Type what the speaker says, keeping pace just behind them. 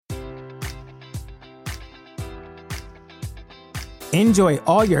Enjoy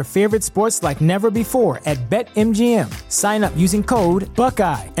all your favorite sports like never before at BetMGM. Sign up using code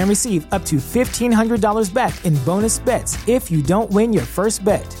Buckeye and receive up to $1,500 back in bonus bets if you don't win your first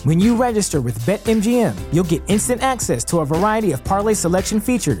bet. When you register with BetMGM, you'll get instant access to a variety of parlay selection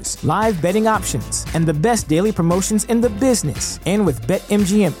features, live betting options, and the best daily promotions in the business. And with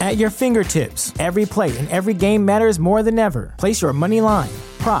BetMGM at your fingertips, every play and every game matters more than ever. Place your money line,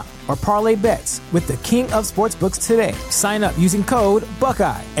 prop, or parlay bets with the king of sportsbooks today. Sign up using code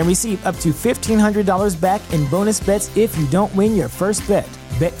Buckeye and receive up to $1,500 back in bonus bets if you don't win your first bet.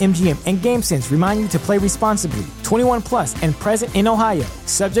 BetMGM and GameSense remind you to play responsibly. 21 plus and present in Ohio,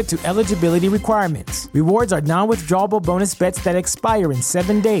 subject to eligibility requirements. Rewards are non-withdrawable bonus bets that expire in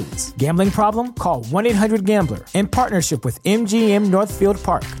 7 days. Gambling problem? Call 1-800-GAMBLER. In partnership with MGM Northfield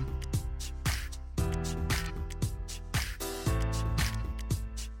Park.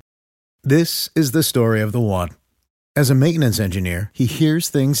 This is the story of the one. As a maintenance engineer, he hears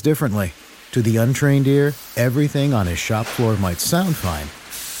things differently. To the untrained ear, everything on his shop floor might sound fine,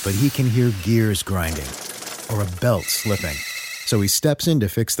 but he can hear gears grinding or a belt slipping. So he steps in to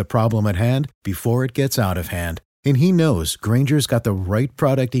fix the problem at hand before it gets out of hand. And he knows Grainger's got the right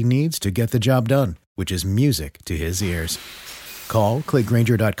product he needs to get the job done, which is music to his ears. Call, click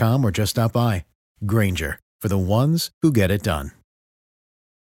Grainger.com, or just stop by. Grainger, for the ones who get it done.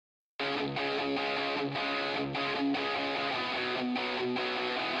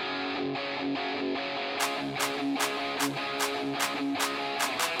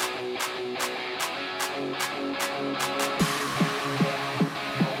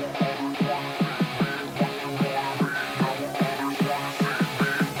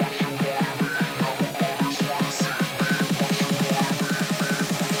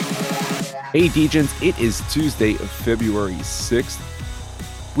 Hey Degens, it is Tuesday of February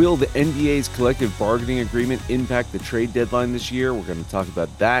 6th. Will the NBA's collective bargaining agreement impact the trade deadline this year? We're going to talk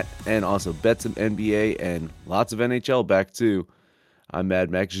about that and also bet some NBA and lots of NHL back too. I'm Mad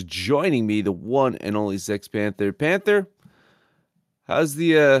Max. Joining me, the one and only Sex Panther. Panther, how's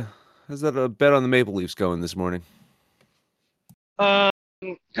that bet on the Maple Leafs going this morning? Kind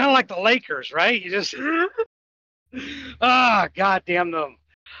of like the Lakers, right? You just God damn them.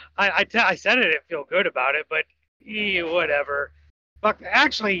 I said it, didn't feel good about it, but whatever. But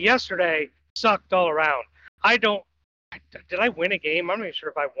actually, yesterday sucked all around. Did I win a game? I'm not even sure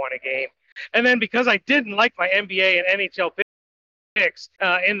if I won a game. And then because I didn't like my NBA and NHL picks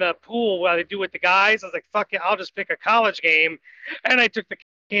in the pool while I do with the guys, I was like, fuck it, I'll just pick a college game. And I took the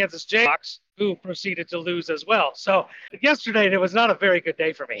Kansas Jayhawks, who proceeded to lose as well. So yesterday, it was not a very good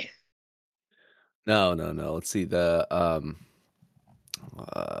day for me. No. Let's see.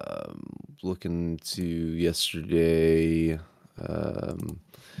 Looking to yesterday,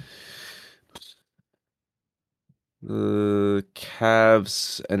 the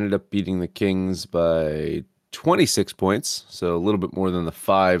Cavs ended up beating the Kings by 26 points, so a little bit more than the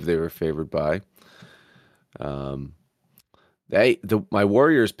 5 they were favored by. My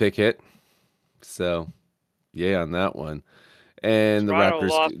Warriors pick hit, so yeah, on that one. And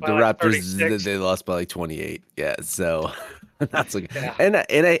Toronto the Raptors, they lost by like 28. Yeah, so that's like, yeah. And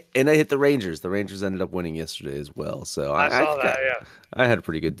I hit the Rangers. The Rangers ended up winning yesterday as well. So I saw that. Yeah, I had a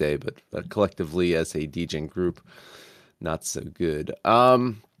pretty good day, but collectively as a DJing group, not so good.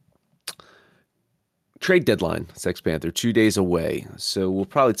 Trade deadline, Sex Panther, 2 days away. So we'll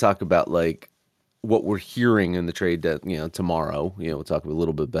probably talk about like what we're hearing in the trade tomorrow. We'll talk a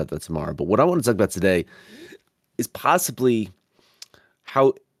little bit about that tomorrow. But what I want to talk about today is possibly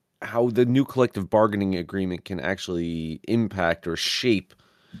how the new collective bargaining agreement can actually impact or shape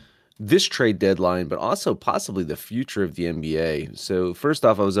this trade deadline, but also possibly the future of the NBA. So first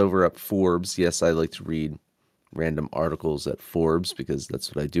off, I was over at Forbes. Yes, I like to read random articles at Forbes because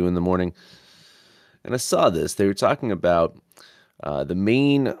that's what I do in the morning. And I saw this. They were talking about the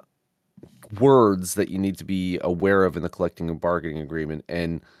main words that you need to be aware of in the collective and bargaining agreement.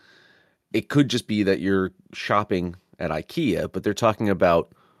 And it could just be that you're shopping at IKEA, but they're talking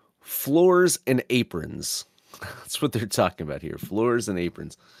about floors and aprons. That's what they're talking about here, floors and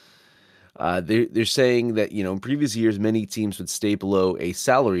aprons. They're saying that, in previous years, many teams would stay below a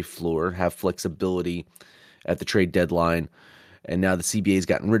salary floor, have flexibility at the trade deadline, and now the CBA has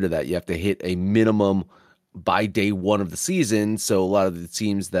gotten rid of that. You have to hit a minimum by day one of the season, so a lot of the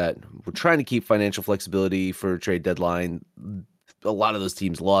teams that were trying to keep financial flexibility for a trade deadline, a lot of those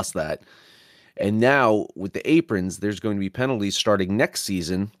teams lost that. And now with the aprons, there's going to be penalties starting next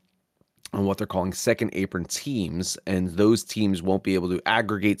season on what they're calling second apron teams, and those teams won't be able to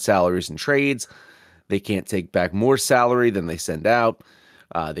aggregate salaries and trades. They can't take back more salary than they send out.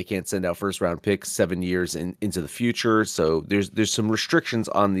 They can't send out first round picks 7 years into the future. So there's some restrictions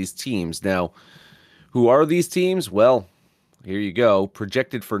on these teams. Now, who are these teams? Well, here you go.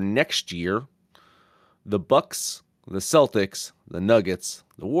 Projected for next year, the Bucks, the Celtics, the Nuggets,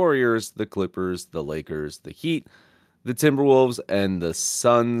 the Warriors, the Clippers, the Lakers, the Heat, the Timberwolves, and the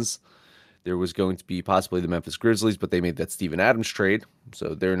Suns. There was going to be possibly the Memphis Grizzlies, but they made that Steven Adams trade,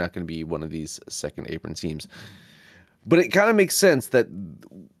 so they're not going to be one of these second apron teams. But it kind of makes sense that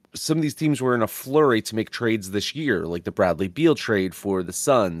some of these teams were in a flurry to make trades this year, like the Bradley Beal trade for the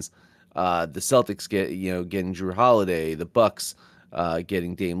Suns, the Celtics getting Drew Holiday, the Bucks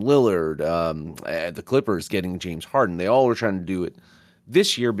getting Dame Lillard, the Clippers getting James Harden. They all were trying to do it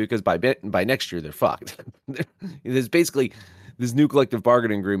this year because by next year they're fucked. There's basically this new collective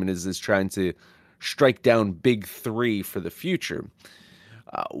bargaining agreement is trying to strike down big three for the future.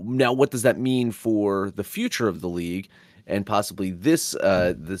 Now, what does that mean for the future of the league and possibly this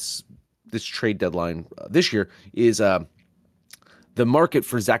trade deadline this year is the market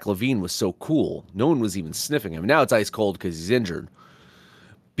for Zach LaVine was so cool. No one was even sniffing him. Now it's ice cold because he's injured.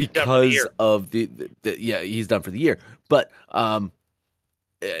 Because of the he's done for the year. But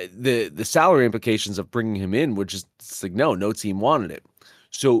the salary implications of bringing him in were just like, no team wanted it.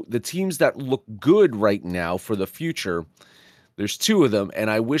 So the teams that look good right now for the future, there's two of them, and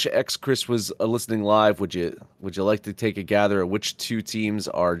I wish Chris was listening live. Would you like to take a gather at which two teams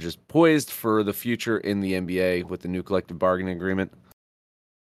are just poised for the future in the NBA with the new collective bargaining agreement?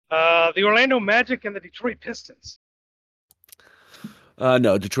 The Orlando Magic and the Detroit Pistons.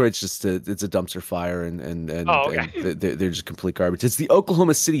 No, Detroit's just it's a dumpster fire, and okay. they're just complete garbage. It's the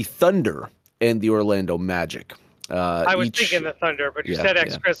Oklahoma City Thunder and the Orlando Magic. I was thinking the Thunder, but you said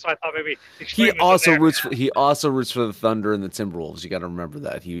Chris, so I thought maybe he also roots for the Thunder and the Timberwolves. You got to remember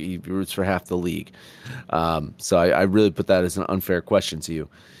that he roots for half the league. So I really put that as an unfair question to you.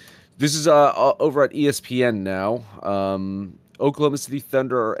 This is over at ESPN now. Oklahoma City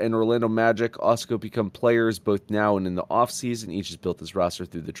Thunder and Orlando Magic also become players both now and in the offseason. Each has built his roster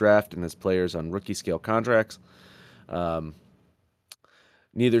through the draft and has players on rookie-scale contracts.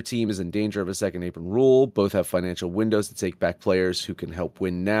 Neither team is in danger of a second apron rule. Both have financial windows to take back players who can help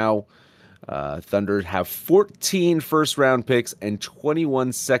win now. Thunder have 14 first-round picks and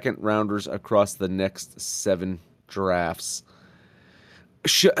 21 second-rounders across the next 7 drafts.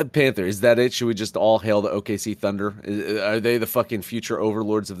 Panther, is that it? Should we just all hail the OKC Thunder? Are they the fucking future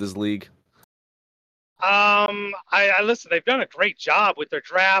overlords of this league? I listen. They've done a great job with their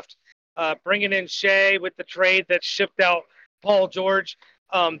draft, bringing in Shea with the trade that shipped out Paul George.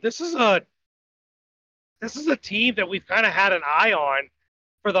 This is a team that we've kind of had an eye on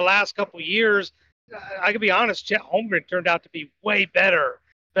for the last couple of years. I can be honest, Chet Holmgren turned out to be way better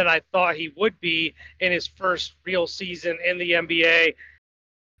than I thought he would be in his first real season in the NBA.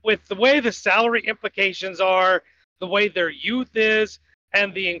 With the way the salary implications are, the way their youth is,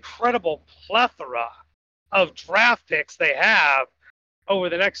 and the incredible plethora of draft picks they have over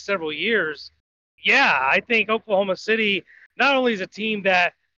the next several years, I think Oklahoma City not only is a team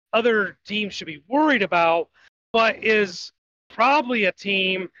that other teams should be worried about, but is probably a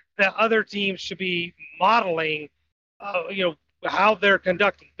team that other teams should be modeling, how they're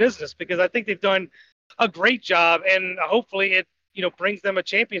conducting business, because I think they've done a great job, and hopefully it brings them a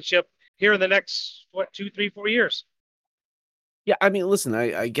championship here in the next 2, 3, 4 years. Yeah, I mean, listen,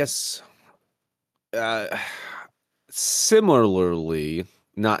 I guess similarly,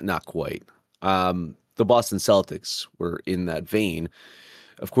 not quite. The Boston Celtics were in that vein.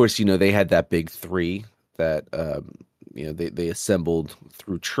 Of course, they had that big three that they assembled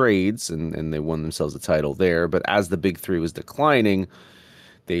through trades and they won themselves a title there. But as the big three was declining,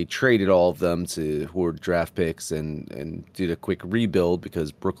 they traded all of them to hoard draft picks and did a quick rebuild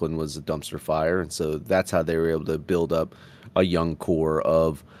because Brooklyn was a dumpster fire. And so that's how they were able to build up a young core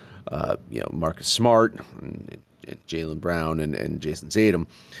of, Marcus Smart and Jaylen Brown and Jason Tatum.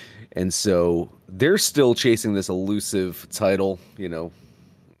 And so they're still chasing this elusive title,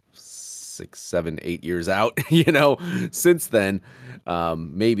 6, 7, 8 years out, since then.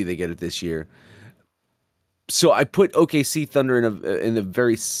 Maybe they get it this year. So I put OKC Thunder in a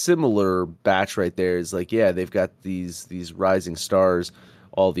very similar batch right there. Is like, they've got these rising stars,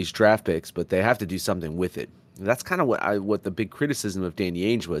 all these draft picks, but they have to do something with it. And that's kind of what the big criticism of Danny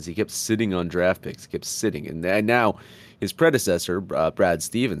Ainge was. He kept sitting on draft picks, kept sitting, and now his predecessor, Brad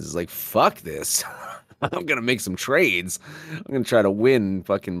Stevens, is like, fuck this. I'm gonna make some trades. I'm gonna try to win,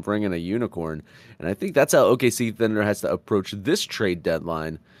 fucking bring in a unicorn. And I think that's how OKC Thunder has to approach this trade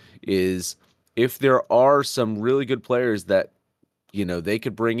deadline. Is if there are some really good players that they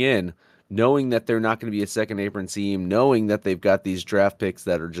could bring in, knowing that they're not going to be a second apron team, knowing that they've got these draft picks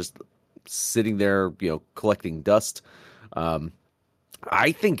that are just sitting there, collecting dust. Um,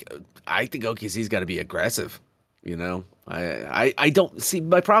 I think OKC's got to be aggressive. I don't see.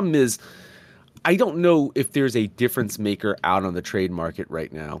 My problem is I don't know if there's a difference maker out on the trade market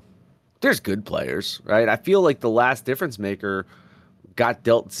right now. There's good players, right? I feel like the last difference maker got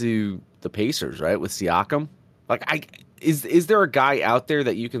dealt to the Pacers, right, with Siakam. Is there a guy out there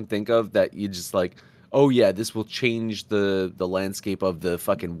that you can think of that you just like, oh yeah, this will change the landscape of the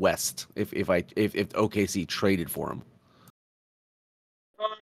fucking West if OKC traded for him?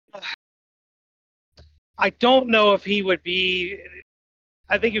 I don't know if he would be.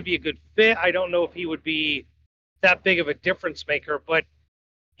 I think it'd be a good fit. I don't know if he would be that big of a difference maker, but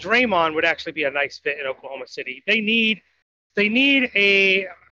Draymond would actually be a nice fit in Oklahoma City. They need a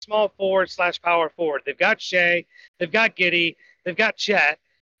small forward / power forward. They've got Shea, they've got Giddey, they've got Chet,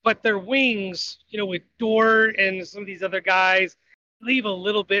 but their wings, with Dort and some of these other guys, leave a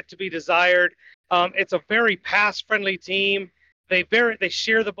little bit to be desired. It's a very pass-friendly team. They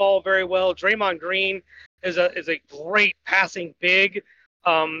share the ball very well. Draymond Green is a great passing big.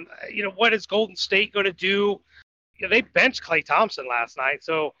 What is Golden State going to do? They benched Klay Thompson last night,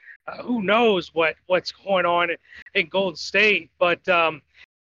 so who knows what's going on in Golden State? But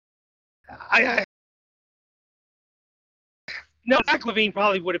I no, Zach LaVine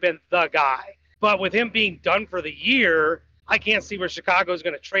probably would have been the guy, but with him being done for the year, I can't see where Chicago is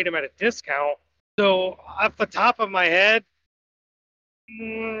going to trade him at a discount. So off the top of my head,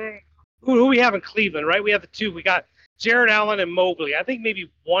 who we have in Cleveland, right? We have the two. We got Jared Allen and Mobley. I think maybe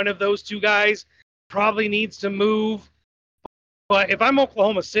one of those two guys probably needs to move. But if I'm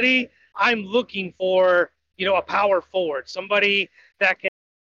Oklahoma City, I'm looking for, a power forward, somebody that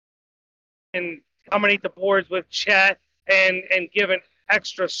can dominate the boards with Chet and give an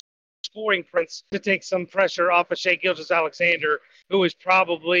extra scoring presence to take some pressure off of Shai Gilgeous-Alexander, who is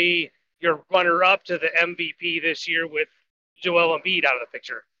probably your runner-up to the MVP this year with Joel Embiid out of the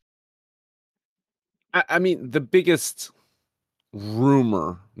picture. I mean, the biggest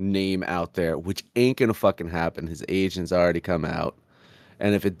rumor name out there, which ain't gonna fucking happen, his agent's already come out,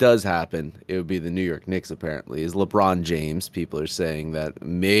 and if it does happen, it would be the New York Knicks, apparently, is LeBron James. People are saying that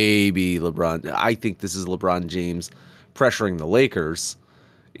maybe I think this is LeBron James pressuring the Lakers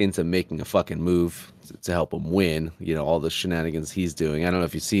into making a fucking move to help him win, all the shenanigans he's doing. I don't know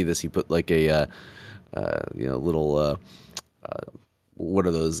if you see this, he put like a little what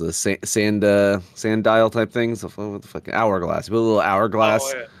are those sand dial type things? What the fucking hourglass? He put a little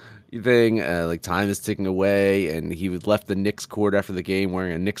hourglass thing. Like time is ticking away, and he was left the Knicks court after the game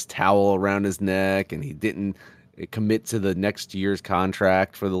wearing a Knicks towel around his neck, and he didn't commit to the next year's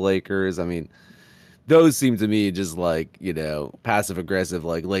contract for the Lakers. I mean, those seem to me just like passive aggressive,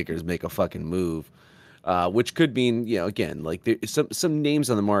 like Lakers make a fucking move, which could mean again like there's some names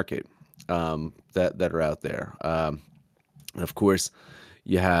on the market that are out there. Of course,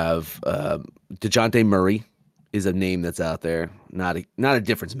 you have DeJounte Murray is a name that's out there. Not a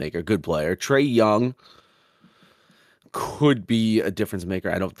difference maker. Good player. Trae Young could be a difference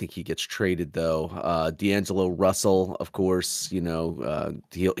maker. I don't think he gets traded though. D'Angelo Russell, of course, he'll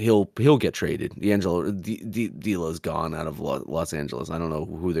get traded. D'Lo's gone out of Los Angeles. I don't know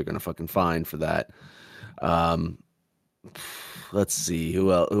who they're gonna fucking find for that. Let's see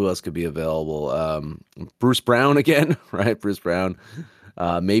who else could be available. Bruce Brown again, right? Bruce Brown.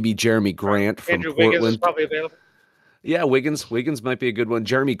 Maybe Jeremy Grant from Andrew Portland. Wiggins is probably available. Yeah, Wiggins might be a good one.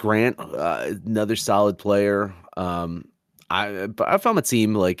 Jeremy Grant, another solid player. If I'm a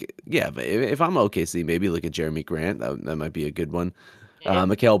team, if I'm OKC, maybe look at Jeremy Grant. That might be a good one. Yeah.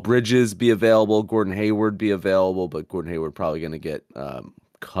 Mikal Bridges be available. Gordon Hayward be available, but Gordon Hayward probably going to get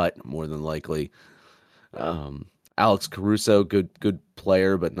cut more than likely. Alex Caruso, good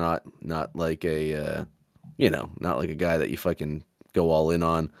player, but not like a not like a guy that you fucking go all in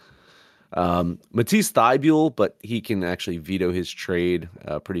on. Matisse Thybulle, but he can actually veto his trade.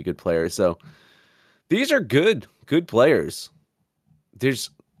 Pretty good player. So these are good players. There's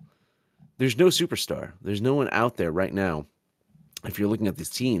no superstar. There's no one out there right now. If you're looking at these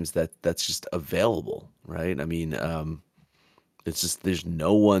teams, that's just available, right? I mean, it's just there's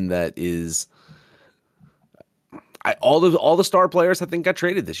no one that is. All the star players I think got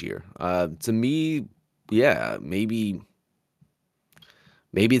traded this year. To me, yeah, maybe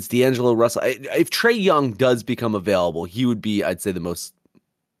it's D'Angelo Russell. If Trae Young does become available, he would be, I'd say, the most,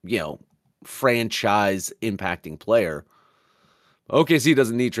 franchise impacting player. OKC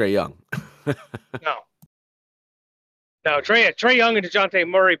doesn't need Trae Young. No, Trae Young and DeJounte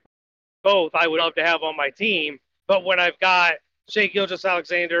Murray, both I would love to have on my team. But when I've got Shea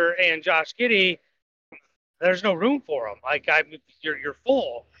Gilgeous-Alexander and Josh Giddey, there's no room for them. Like you're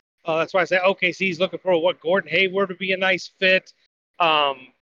full. That's why I say OKC's looking for what Gordon Hayward would be a nice fit. Um,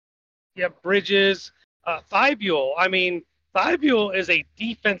 yeah, Bridges, Thibault. I mean, Thibault is a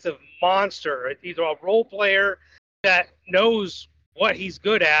defensive monster. He's a role player that knows what he's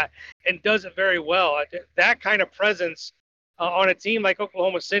good at and does it very well. That kind of presence on a team like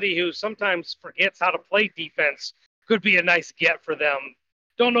Oklahoma City, who sometimes forgets how to play defense, could be a nice get for them.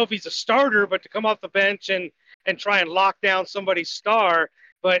 Don't know if he's a starter, but to come off the bench and try and lock down somebody's star.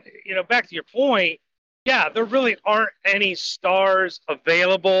 But back to your point, yeah, there really aren't any stars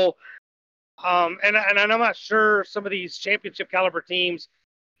available. And I'm not sure some of these championship caliber teams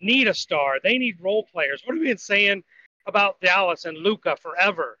need a star. They need role players. What have we been saying about Dallas and Luka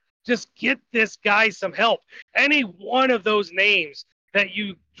forever? Just get this guy some help. Any one of those names that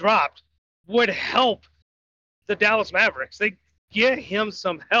you dropped would help the Dallas Mavericks. They get him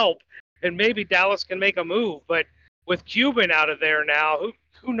some help, and maybe Dallas can make a move. But with Cuban out of there now,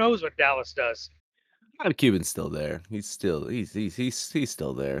 who knows what Dallas does? Cuban's still there. He's still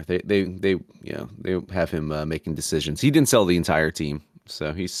there. They have him making decisions. He didn't sell the entire team,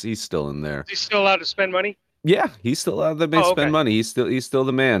 so he's still in there. He's still allowed to spend money. Yeah, he's still allowed to spend money. He's still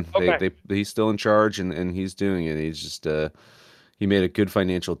the man. Okay. He's still in charge, and he's doing it. He's just he made a good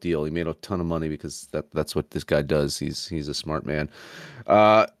financial deal. He made a ton of money because that's what this guy does. He's a smart man.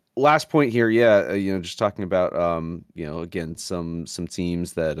 Last point here, just talking about again some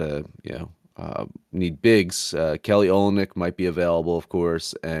teams that need bigs. Kelly Olynyk might be available, of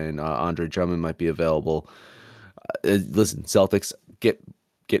course, and Andre Drummond might be available. Listen, Celtics, get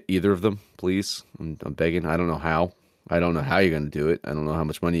either of them, please. I'm begging. I don't know how. I don't know how you're going to do it. I don't know how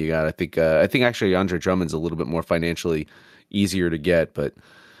much money you got. I think actually Andre Drummond's a little bit more financially easier to get, but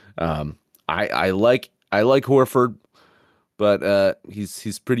I like Horford, but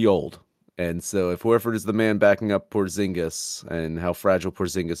he's pretty old. And so if Horford is the man backing up Porzingis and how fragile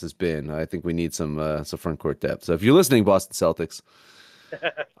Porzingis has been, I think we need some front court depth. So if you're listening, Boston Celtics,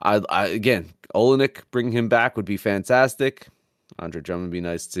 I again, Olynyk, bringing him back would be fantastic. Andre Drummond would be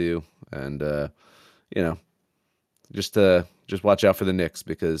nice too. And, just watch out for the Knicks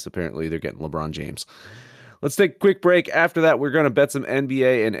because apparently they're getting LeBron James. Let's take a quick break. After that, we're going to bet some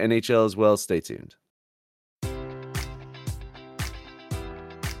NBA and NHL as well. Stay tuned.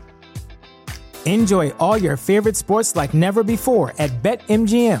 Enjoy all your favorite sports like never before at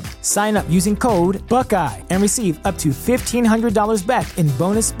BetMGM. Sign up using code Buckeye and receive up to $1,500 back in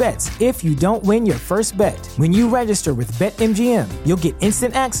bonus bets if you don't win your first bet. When you register with BetMGM, you'll get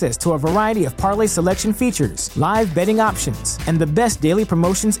instant access to a variety of parlay selection features, live betting options, and the best daily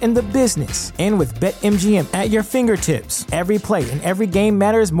promotions in the business. And with BetMGM at your fingertips, every play and every game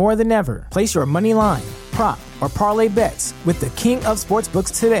matters more than ever. Place your money line, prop, or parlay bets with the king of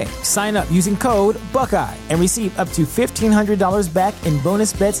sportsbooks today. Sign up using code Buckeye and receive up to $1,500 back in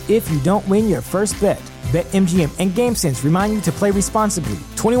bonus bets if you don't win your first bet. BetMGM and GameSense remind you to play responsibly.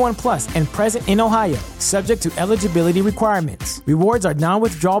 21 plus and present in Ohio, subject to eligibility requirements. Rewards are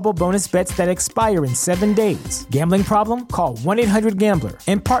non-withdrawable bonus bets that expire in 7 days. Gambling problem? Call 1-800-GAMBLER.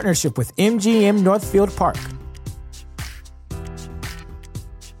 In partnership with MGM Northfield Park.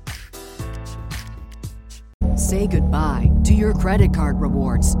 Say goodbye to your credit card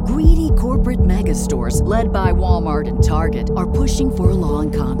rewards. Greedy corporate mega stores, led by Walmart and Target, are pushing for a law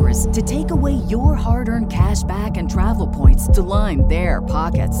in Congress to take away your hard-earned cash back and travel points to line their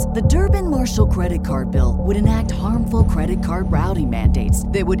pockets. The Durbin-Marshall credit card bill would enact harmful credit card routing mandates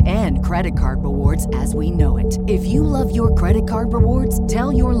that would end credit card rewards as we know it. If you love your credit card rewards,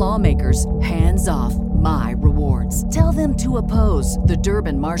 tell your lawmakers, hands off my rewards. Tell them to oppose the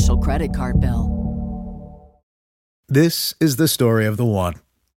Durbin-Marshall credit card bill. This is the story of the one.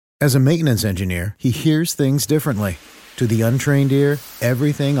 As a maintenance engineer, he hears things differently. To the untrained ear,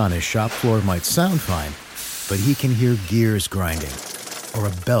 everything on his shop floor might sound fine, but he can hear gears grinding or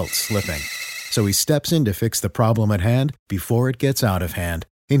a belt slipping. So he steps in to fix the problem at hand before it gets out of hand.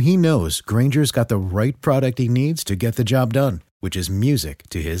 And he knows Grainger's got the right product he needs to get the job done, which is music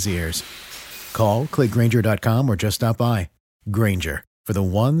to his ears. Call, click Grainger.com, or just stop by. Grainger, for the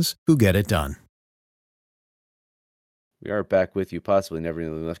ones who get it done. We are back with you, possibly never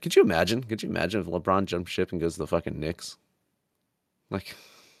really left. Could you imagine? Could you imagine if LeBron jumps ship and goes to the fucking Knicks? Like,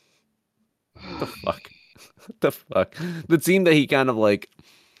 what the fuck? What the fuck? The team that he kind of like,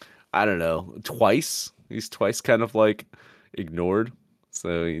 I don't know, he's twice kind of like ignored.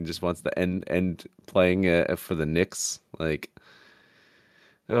 So he just wants to end playing for the Knicks. Like,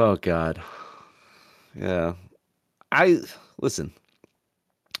 oh God. Yeah. Listen,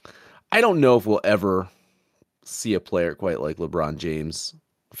 I don't know if we'll ever see a player quite like LeBron James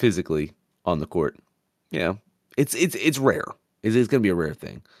physically on the court. Yeah, it's rare. It's going to be a rare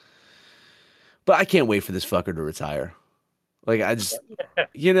thing. But I can't wait for this fucker to retire. Like I just,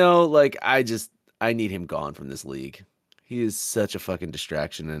 I need him gone from this league. He is such a fucking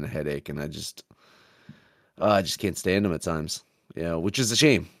distraction and a headache, and I just can't stand him at times. Which is a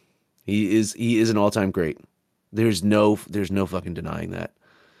shame. He is an all-time great. There's no fucking denying that.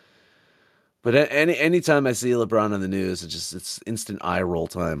 But anytime I see LeBron on the news, it's instant eye roll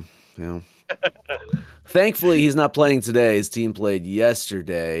time. Thankfully, he's not playing today. His team played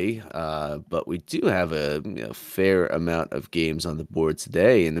yesterday, but we do have a fair amount of games on the board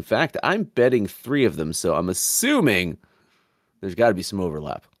today. And in fact, I'm betting 3 of them, so I'm assuming there's got to be some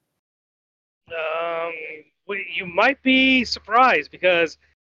overlap. You might be surprised because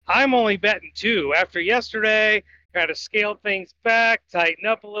I'm only betting 2. After yesterday, kind of scaled things back, tighten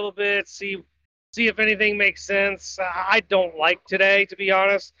up a little bit, see if anything makes sense. I don't like today, to be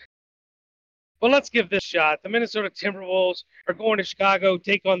honest. But let's give this a shot. The Minnesota Timberwolves are going to Chicago,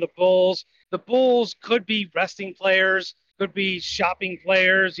 take on the Bulls. The Bulls could be resting players, could be shopping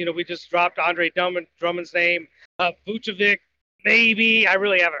players. We just dropped Andre Drummond's name. Vucevic, maybe. I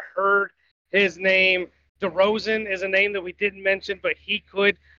really haven't heard his name. DeRozan is a name that we didn't mention, but he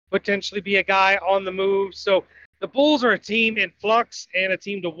could potentially be a guy on the move. So the Bulls are a team in flux and a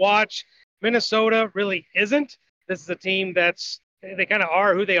team to watch. Minnesota really isn't. This is a team they kind of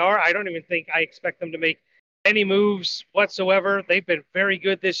are who they are. I don't even think I expect them to make any moves whatsoever. They've been very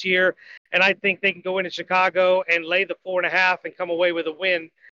good this year, and I think they can go into Chicago and lay the 4.5 and come away with a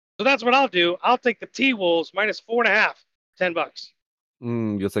win. So that's what I'll do. I'll take the T-Wolves minus 4.5, $10.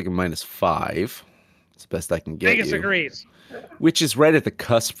 You'll take a -5. It's the best I can get. Vegas agrees. Which is right at the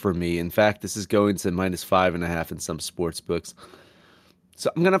cusp for me. In fact, this is going to -5.5 in some sports books.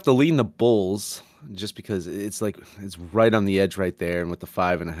 So I'm gonna have to lean the Bulls just because it's right on the edge right there, and with the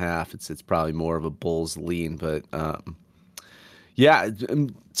 5.5, it's probably more of a Bulls lean. But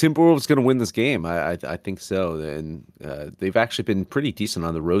Timberwolves gonna win this game. I think so, and they've actually been pretty decent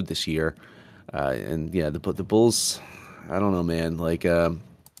on the road this year. The Bulls, I don't know, man.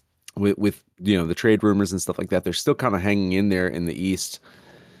 With the trade rumors and stuff like that, they're still kind of hanging in there in the East,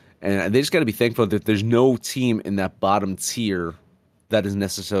 and they just got to be thankful that there's no team in that bottom tier that is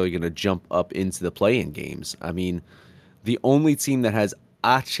necessarily going to jump up into the play-in games. I mean, the only team that has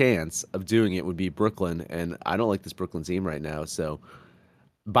a chance of doing it would be Brooklyn, and I don't like this Brooklyn team right now. So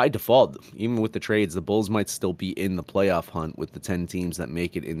by default, even with the trades, the Bulls might still be in the playoff hunt with the 10 teams that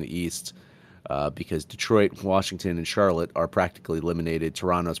make it in the East, because Detroit, Washington, and Charlotte are practically eliminated.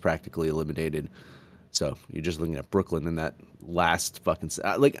 Toronto's practically eliminated. So you're just looking at Brooklyn in that last fucking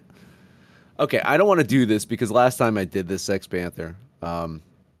okay, I don't want to do this because last time I did this, Sex Panther,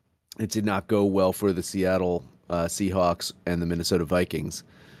 it did not go well for the Seattle Seahawks and the Minnesota Vikings.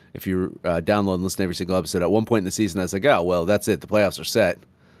 If you download and listen to every single episode, at one point in the season, I was like, oh, well, that's it. The playoffs are set.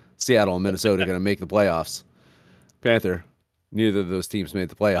 Seattle and Minnesota are going to make the playoffs. Panther, neither of those teams made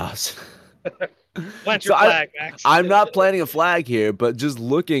the playoffs. Plant your flag, Max. I'm not planting a flag here, but just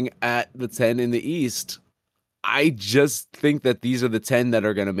looking at the 10 in the East, I just think that these are the 10 that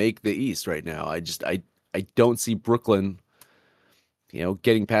are going to make the East right now. I don't see Brooklyn,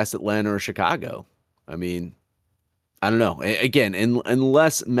 getting past Atlanta or Chicago. I mean, I don't know. Again,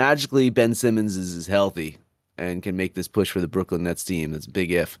 unless magically Ben Simmons is healthy and can make this push for the Brooklyn Nets team, that's a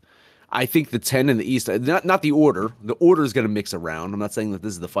big if. I think the 10 in the East, not the order. The order is going to mix around. I'm not saying that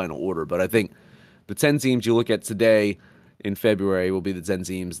this is the final order, but I think the 10 teams you look at today in February will be the 10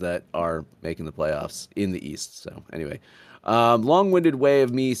 teams that are making the playoffs in the East. So anyway, long-winded way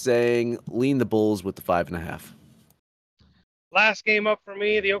of me saying lean the Bulls with the 5.5. Last game up for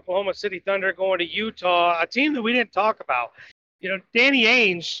me, the Oklahoma City Thunder going to Utah, a team that we didn't talk about. Danny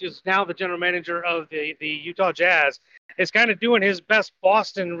Ainge is now the general manager of the Utah Jazz. Is kind of doing his best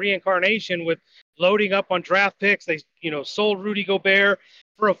Boston reincarnation with loading up on draft picks. They, sold Rudy Gobert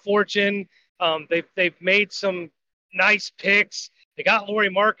for a fortune. They've made some nice picks. They got Lauri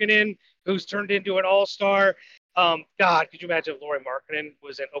Markkanen, who's turned into an all-star. God, could you imagine if Lauri Markkanen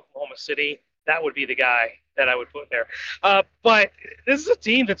was in Oklahoma City? That would be the guy that I would put there. But this is a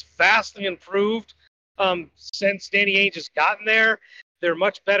team that's vastly improved since Danny Ainge has gotten there. They're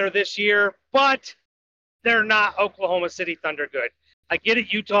much better this year, but they're not Oklahoma City Thunder good. I get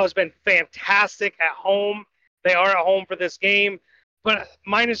it. Utah has been fantastic at home. They are at home for this game, but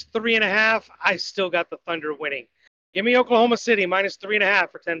 -3.5, I still got the Thunder winning. Give me Oklahoma City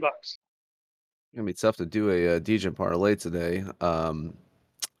 -3.5 for $10. It's gonna be tough to do a decent parlay today.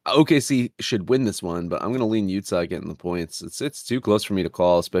 OKC should win this one, but I'm gonna lean Utah getting the points. It's too close for me to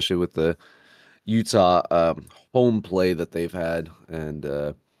call, especially with the Utah home play that they've had. And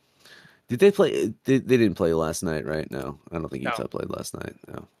did they play? They didn't play last night, right? No, I don't think No. Utah played last night.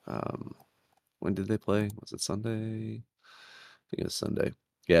 No. When did they play? Was it Sunday? I think it was Sunday.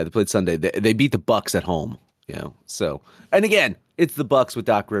 Yeah, they played Sunday. They beat the Bucks at home. So and again, it's the Bucks with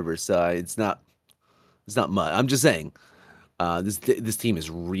Doc Rivers, so it's not much. I'm just saying, this team is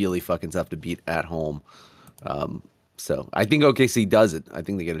really fucking tough to beat at home. Um, so I think OKC does it. I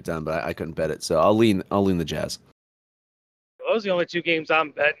think they get it done, but I couldn't bet it. So I'll lean the Jazz. Those are the only two games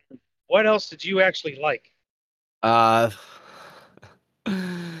I'm betting. What else did you actually like? Uh,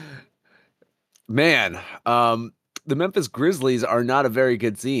 man, the Memphis Grizzlies are not a very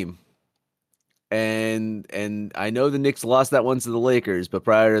good team. And I know the Knicks lost that one to the Lakers, but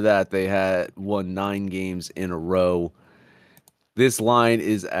prior to that, they had won 9 games in a row. This line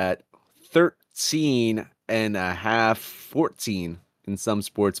is at 13 and a half, 14 in some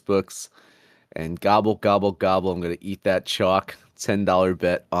sports books. And gobble, gobble, gobble. I'm going to eat that chalk. $10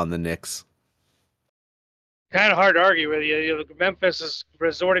 bet on the Knicks. Kind of hard to argue with you. Memphis has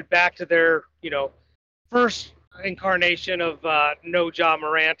resorted back to their, first incarnation of no Ja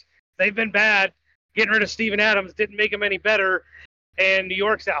Morant. They've been bad. Getting rid of Steven Adams didn't make them any better. And New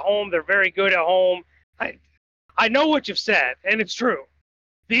York's at home. They're very good at home. I know what you've said, and it's true.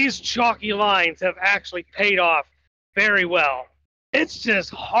 These chalky lines have actually paid off very well. It's just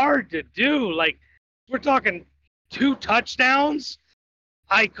hard to do. Like, we're talking 2 touchdowns.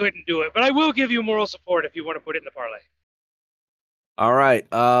 I couldn't do it, but I will give you moral support if you want to put it in the parlay. All right.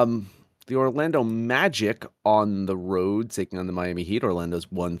 The Orlando Magic on the road taking on the Miami Heat.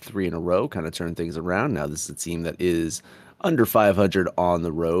 Orlando's won 3 in a row, kind of turned things around. Now this is a team that is under 500 on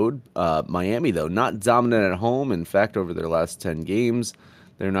the road. Miami, though, not dominant at home. In fact, over their last 10 games,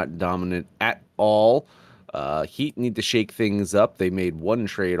 they're not dominant at all. Heat need to shake things up. They made one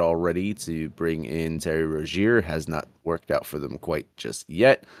trade already to bring in Terry Rozier. Has not worked out for them quite just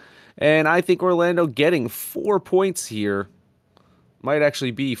yet. And I think Orlando getting 4 points here might actually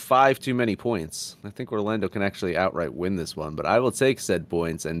be 5 too many points. I think Orlando can actually outright win this one, but I will take said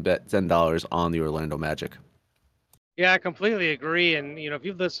points and bet $10 on the Orlando Magic. Yeah, I completely agree. And, if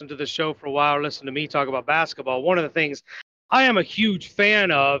you've listened to the show for a while, or listened to me talk about basketball, one of the things I am a huge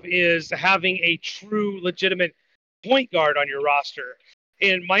fan of is having a true, legitimate point guard on your roster.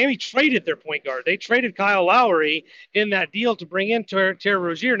 And Miami traded their point guard. They traded Kyle Lowry in that deal to bring in Terry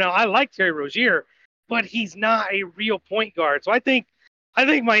Rozier. Now, I like Terry Rozier, but he's not a real point guard. So I think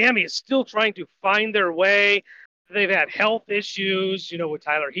Miami is still trying to find their way. They've had health issues, with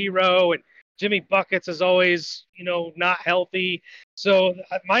Tyler Hero, and Jimmy Buckets is always, not healthy. So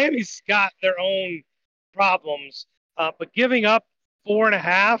Miami's got their own problems. But giving up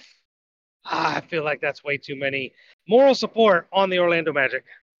 4.5, I feel like that's way too many. Moral support on the Orlando Magic.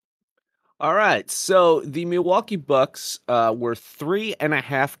 All right, so the Milwaukee Bucks were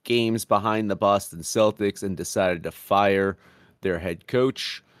 3.5 games behind the Boston Celtics and decided to fire their head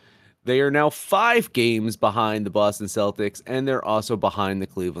coach. They are now 5 games behind the Boston Celtics, and they're also behind the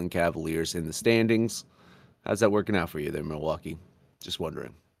Cleveland Cavaliers in the standings. How's that working out for you there, Milwaukee? Just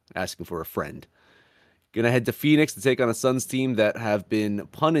wondering. Asking for a friend. Gonna head to Phoenix to take on a Suns team that have been,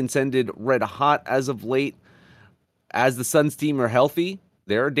 pun intended, red hot as of late. As the Suns team are healthy,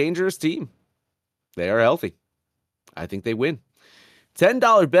 they're a dangerous team. They are healthy. I think they win.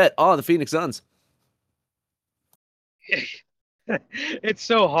 $10 bet on the Phoenix Suns. It's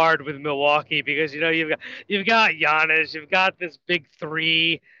so hard with Milwaukee because you've got Giannis, you've got this big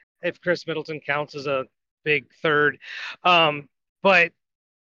 3, if Chris Middleton counts as a big third. But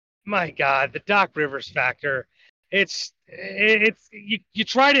my God, the Doc Rivers factor. It's you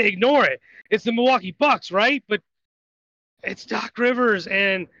try to ignore it. It's the Milwaukee Bucks, right? But it's Doc Rivers,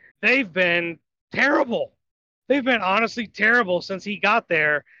 and they've been terrible. They've been honestly terrible since he got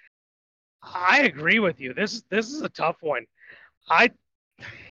there. I agree with you. This is a tough one.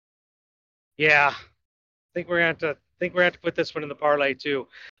 Yeah, I think we're gonna have to put this one in the parlay too.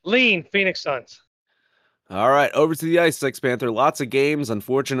 Lean Phoenix Suns. All right, over to the ice, Sex Panther. Lots of games,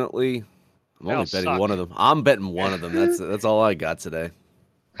 unfortunately. I'm only betting one of them. I'm betting one of them. That's all I got today.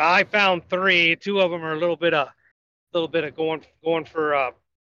 I found 3. 2 of them are a little bit of going for a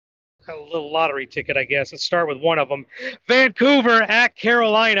little lottery ticket, I guess. Let's start with one of them. Vancouver at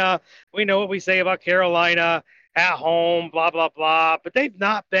Carolina. We know what we say about Carolina at home, blah, blah, blah. But they've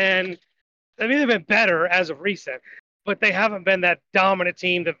not been – they've been better as of recent. But they haven't been that dominant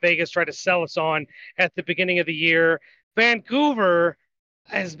team that Vegas tried to sell us on at the beginning of the year. Vancouver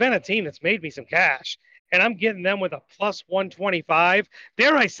has been a team that's made me some cash, and I'm getting them with a plus 125.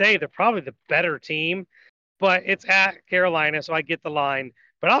 Dare I say they're probably the better team, but it's at Carolina, so I get the line.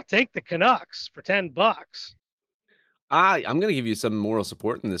 but I'll take the Canucks for $10. I'm going to give you some moral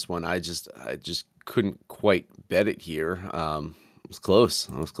support in this one. I just couldn't quite bet it here. It was close.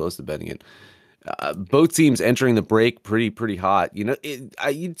 I was close to betting it. Both teams entering the break pretty hot.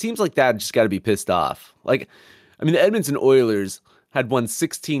 It seems like that just got to be pissed off. Like, I mean, the Edmonton Oilers had won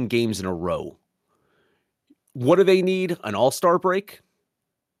 16 games in a row. What do they need? An all-star break?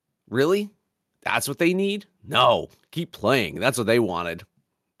 Really? That's what they need? No. Keep playing. That's what they wanted.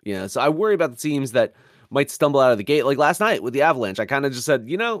 So I worry about the teams that might stumble out of the gate. Like last night with the Avalanche, I kind of just said,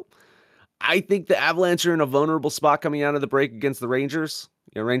 I think the Avalanche are in a vulnerable spot coming out of the break against the Rangers.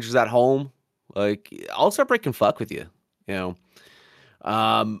 Rangers at home. Like, all-star break can fuck with you. I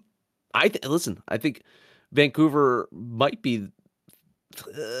think Vancouver might be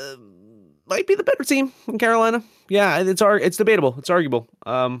the better team in Carolina. Yeah, it's debatable. It's arguable.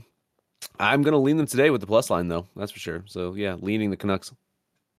 I'm going to lean them today with the plus line, though. That's for sure. So, yeah, leaning the Canucks.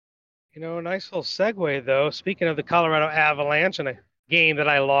 Nice little segue, though. Speaking of the Colorado Avalanche and a game that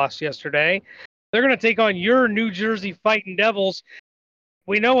I lost yesterday, they're going to take on your New Jersey Fighting Devils.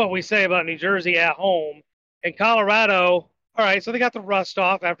 We know what we say about New Jersey at home. And Colorado, all right, so they got the rust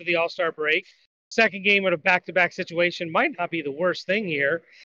off after the All-Star break. Second game in a back-to-back situation might not be the worst thing here.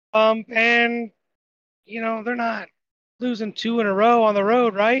 And, they're not losing 2 in a row on the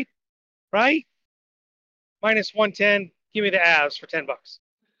road, right? Right? Minus 110. Give me the Avs for $10.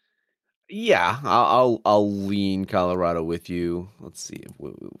 Yeah, I'll lean Colorado with you. Let's see.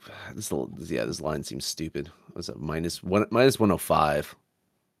 This line seems stupid. What's that? Minus 105.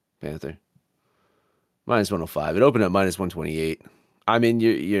 Panther. Minus 105. It opened at minus 128. I mean,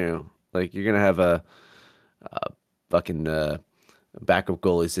 you're gonna have a fucking backup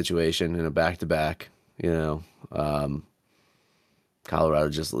goalie situation in a back-to-back. Colorado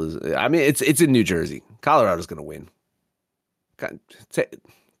just loses. I mean, it's in New Jersey. Colorado's gonna win.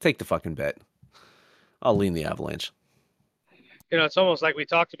 Take the fucking bet. I'll lean the Avalanche. It's almost like we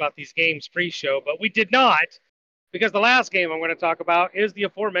talked about these games pre-show, but we did not, because the last game I'm going to talk about is the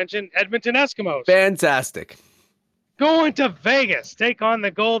aforementioned Edmonton Eskimos. Fantastic. Going to Vegas, take on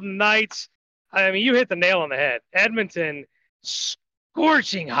the Golden Knights. I mean, you hit the nail on the head. Edmonton,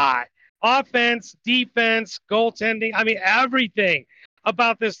 scorching hot. Offense, defense, goaltending. I mean, everything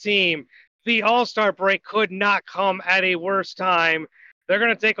about this team. The All-Star break could not come at a worse time. They're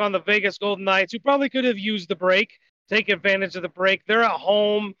going to take on the Vegas Golden Knights, who probably could have used the break, take advantage of the break. They're at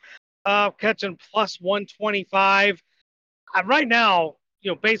home, catching plus 125. Right now,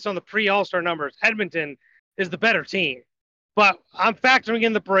 based on the pre-All-Star numbers, Edmonton is the better team. But I'm factoring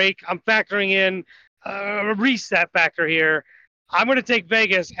in the break. I'm factoring in a reset factor here. I'm going to take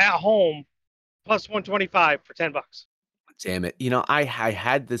Vegas at home, plus 125 for $10. Damn it. I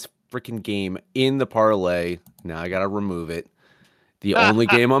had this freaking game in the parlay. Now I got to remove it. The only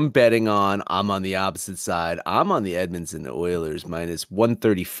game I'm betting on, I'm on the opposite side. I'm on the Edmonton Oilers minus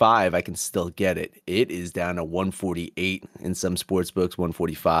 135. I can still get it. It is down to 148 in some sports books,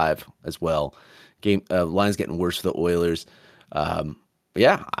 145 as well. Line's getting worse for the Oilers.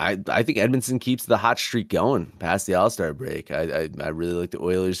 Yeah, I think Edmonton keeps the hot streak going past the All-Star break. I really like the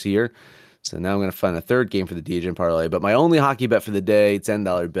Oilers here. So now I'm going to find a third game for the DJ parlay. But my only hockey bet for the day,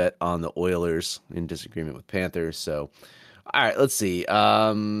 $10 bet on the Oilers in disagreement with Panthers. So, all right, let's see.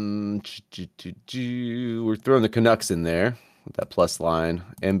 We're throwing the Canucks in there with that plus line.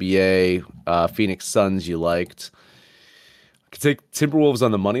 NBA, Phoenix Suns you liked. I could take Timberwolves on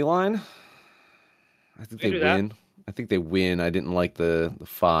the money line. I think they win. That. I think they win. I didn't like the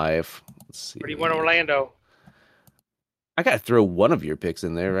 5. Let's see. Where do you want Orlando? I got to throw one of your picks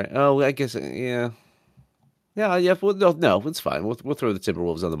in there, right? Oh, I guess, yeah. Yeah. No, it's fine. We'll throw the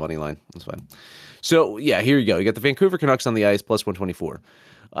Timberwolves on the money line. That's fine. So, yeah, here you go. You got the Vancouver Canucks on the ice, plus 124.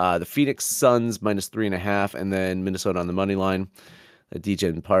 The Phoenix Suns, minus 3.5, and then Minnesota on the money line. The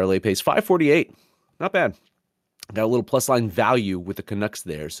DJ parlay pays 548. Not bad. Got a little plus line value with the Canucks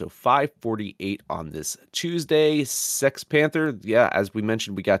there. So 548 on this Tuesday. Sex Panther, yeah, as we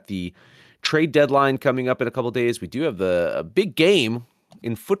mentioned, we got the trade deadline coming up in a couple of days. We do have a big game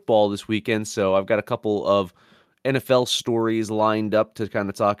in football this weekend, so I've got a couple of NFL stories lined up to kind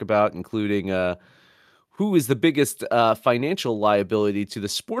of talk about, including who is the biggest financial liability to the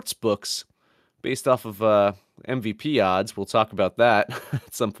sports books based off of MVP odds. We'll talk about that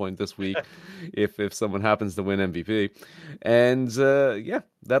at some point this week if someone happens to win MVP. And yeah,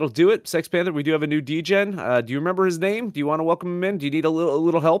 that'll do it. Sex Panther, we do have a new D-Gen. Do you remember his name? Do you want to welcome him in? Do you need a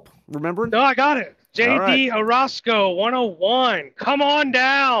little help remembering? No, I got it. JD Orozco, 101. Come on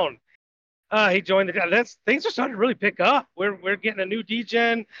down. He joined things are starting to really pick up. We're getting a new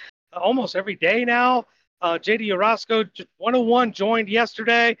D-Gen almost every day now. JD Orozco 101 joined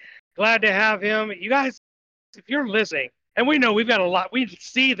yesterday. Glad to have him. You guys, if you're listening, and we know we've got a lot, we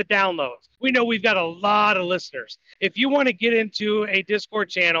see the downloads. We know we've got a lot of listeners. If you want to get into a Discord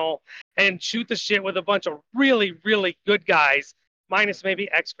channel and shoot the shit with a bunch of really, really good guys, minus maybe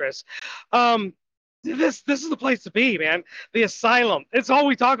X-Chris, this is the place to be, man. The Asylum. It's all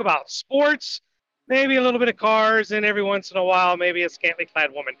we talk about. Sports, maybe a little bit of cars, and every once in a while, maybe a scantily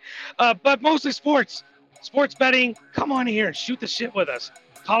clad woman. But mostly sports. Sports betting. Come on here and shoot the shit with us.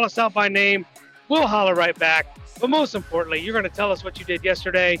 Call us out by name. We'll holler right back. But most importantly, you're going to tell us what you did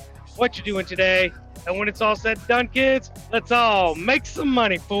yesterday, what you're doing today, and when it's all said and done, kids, let's all make some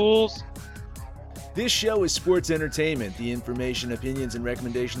money, fools. This show is sports entertainment. The information, opinions, and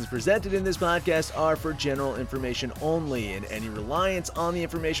recommendations presented in this podcast are for general information only, and any reliance on the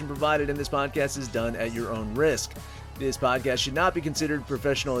information provided in this podcast is done at your own risk. This podcast should not be considered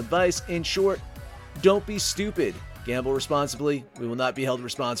professional advice. In short, don't be stupid. Gamble responsibly. We will not be held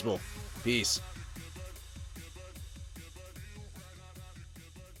responsible. Peace.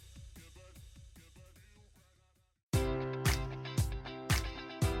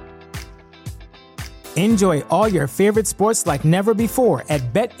 Enjoy all your favorite sports like never before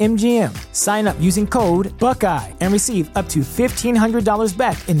at BetMGM. Sign up using code Buckeye and receive up to $1,500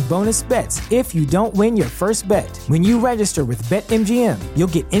 back in bonus bets if you don't win your first bet. When you register with BetMGM, you'll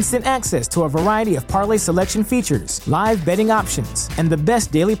get instant access to a variety of parlay selection features, live betting options, and the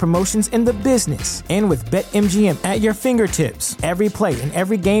best daily promotions in the business. And with BetMGM at your fingertips, every play and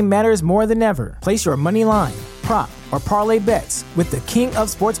every game matters more than ever. Place your money line, prop, or parlay bets with the king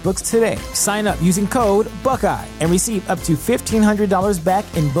of sportsbooks today. Sign up using code Buckeye and receive up to $1,500 back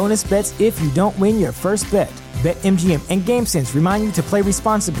in bonus bets if you don't win your first bet. BetMGM and GameSense remind you to play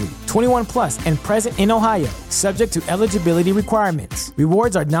responsibly. 21 plus and present in Ohio, subject to eligibility requirements.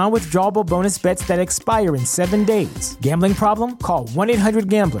 Rewards are non-withdrawable bonus bets that expire in 7 days. Gambling problem? Call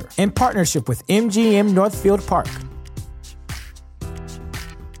 1-800-GAMBLER in partnership with MGM Northfield Park.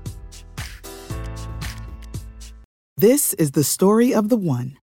 This is the story of the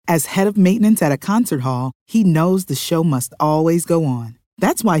one. As head of maintenance at a concert hall, he knows the show must always go on.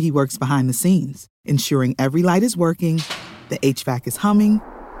 That's why he works behind the scenes, ensuring every light is working, the HVAC is humming,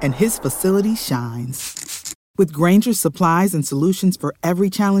 and his facility shines. With Grainger's supplies and solutions for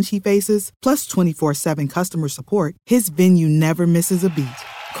every challenge he faces, plus 24/7 customer support, his venue never misses a beat.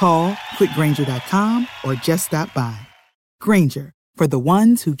 Call quickgrainger.com or just stop by. Grainger, for the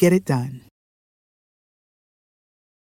ones who get it done.